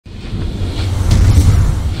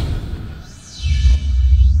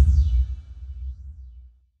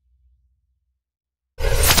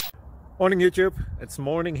Morning YouTube, it's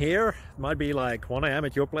morning here. It might be like 1 a.m.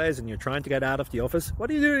 at your place and you're trying to get out of the office.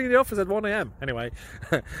 What are you doing in the office at 1 a.m? Anyway,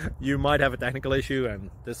 you might have a technical issue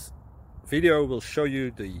and this video will show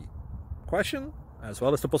you the question as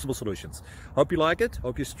well as the possible solutions. Hope you like it,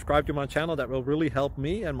 hope you subscribe to my channel. That will really help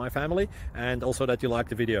me and my family, and also that you like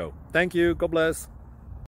the video. Thank you, God bless.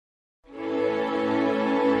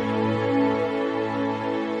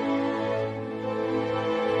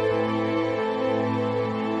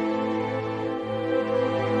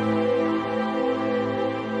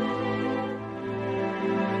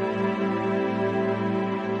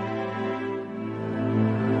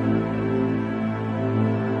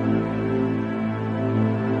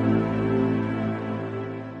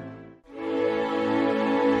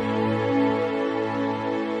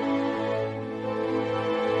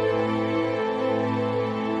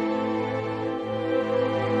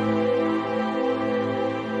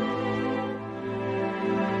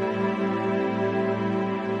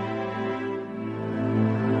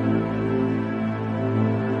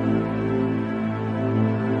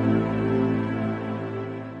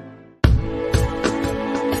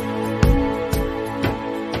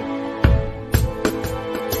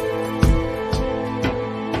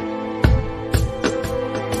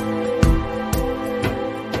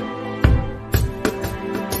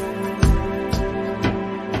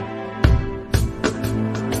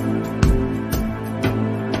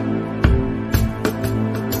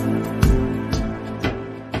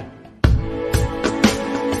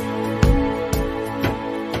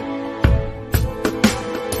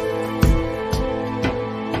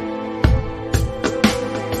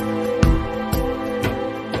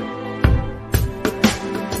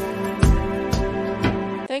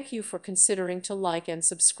 Thank you for considering to like and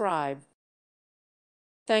subscribe.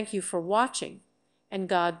 Thank you for watching, and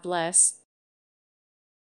God bless.